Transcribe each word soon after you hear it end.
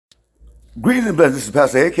Greetings and blessings. This is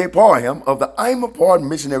Pastor A.K. Parham of the I'm a Part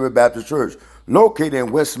Missionary Baptist Church, located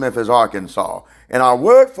in West Memphis, Arkansas. And our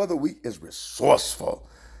word for the week is resourceful.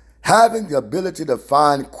 Having the ability to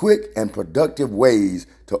find quick and productive ways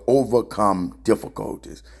to overcome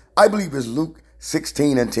difficulties. I believe it's Luke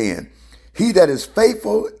 16:10. He that is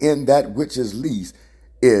faithful in that which is least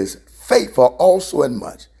is faithful also in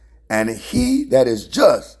much. And he that is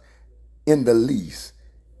just in the least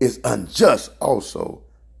is unjust also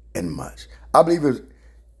in much. I believe it's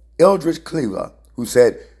Eldridge Cleaver who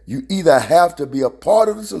said, you either have to be a part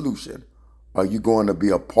of the solution or you're going to be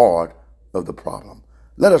a part of the problem.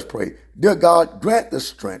 Let us pray. Dear God, grant the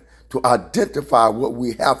strength to identify what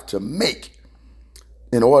we have to make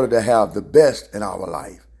in order to have the best in our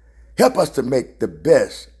life. Help us to make the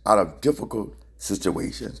best out of difficult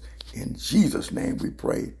situations. In Jesus' name we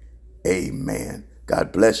pray. Amen.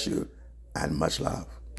 God bless you and much love.